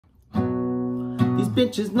These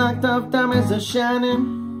bitches knocked off diamonds are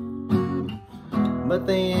shining, but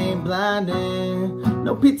they ain't blinding.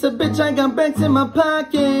 No pizza, bitch, I got banks in my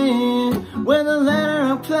pocket. Where the ladder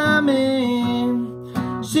I'm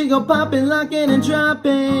climbing, she gon' pop it, lock it, and drop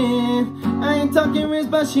it. I ain't talking wrist,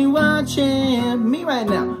 but she watching me right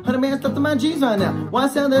now. 100 man stuff to my G's right now. Why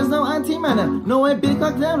sell? There's no IT right now. No way, big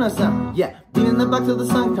clock down or something. Yeah, beat in the box till the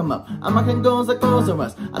sun come up. I'm rocking goals like goals are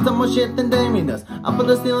us. I talk more shit than Damien does. I put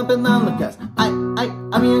the steel up in the Lucas. I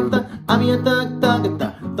be a thug.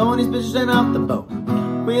 Throwing these bitches straight off the boat.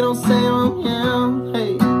 We don't say, oh yeah,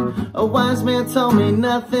 hey. A wise man told me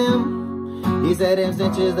nothing. He said them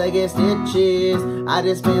snitches, they get stitches. I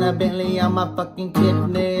just spent a Bentley on my fucking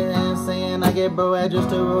kidney, and saying I get bread just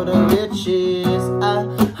to roll the riches.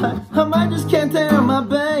 I might just can't tell my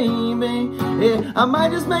baby. Yeah, I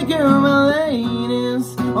might just make her my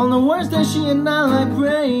ladies. On the worst that she and I like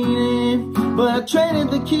rating. But I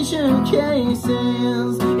traded the Keisha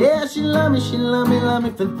cases. Yeah, she love me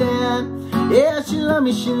for that. Yeah, she love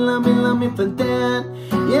me for that.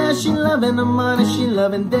 Yeah, she loving the money, she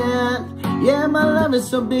loving that. Yeah, my love is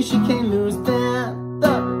so big, she can't lose that.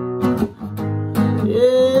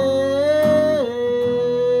 Yeah.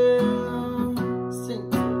 Sing.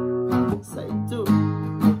 Say do.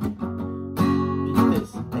 Beat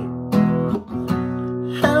this. Hey.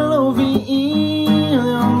 Hello, VE.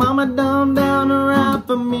 Little mama down to ride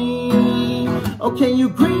for me. Okay, you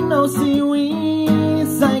green, no seaweed.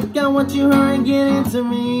 Psych, I want you hurry and get into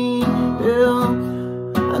me. Yeah.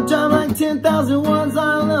 I dropped like 10,000 ones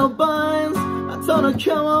on little buns. I told her,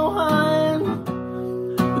 come on, hon.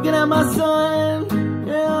 Looking at my son,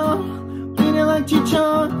 yeah. Feeling like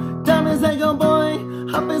Chichon. Diamonds like a boy.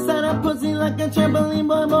 Hop inside that pussy like a trampoline,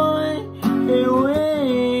 boy. Here we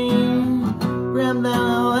grab that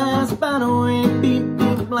little ass by the way. Beep,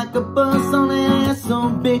 beep, like a bus on the ass so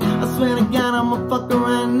big. I swear to God, I'ma fuck her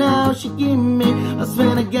right now. She give me. I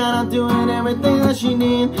swear to God, I'm doing everything that she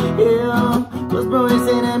need. Yeah. Plus, bro, they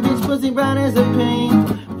say that bitch pussy brown as a pain.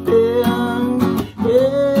 Yeah.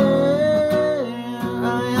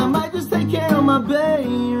 I might just take care of my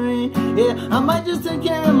baby. Yeah, I might just take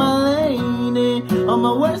care of my lady. On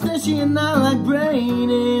my worst that she and I like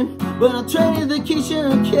Brady. But I traded the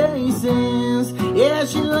Keisha cases. Yeah,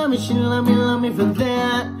 she love me for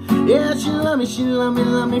that. Yeah, she love me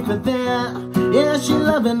for that. Yeah, she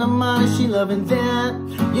loving the money, she loving that.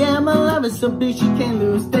 Yeah, my love is so big, she can't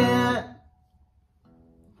lose that.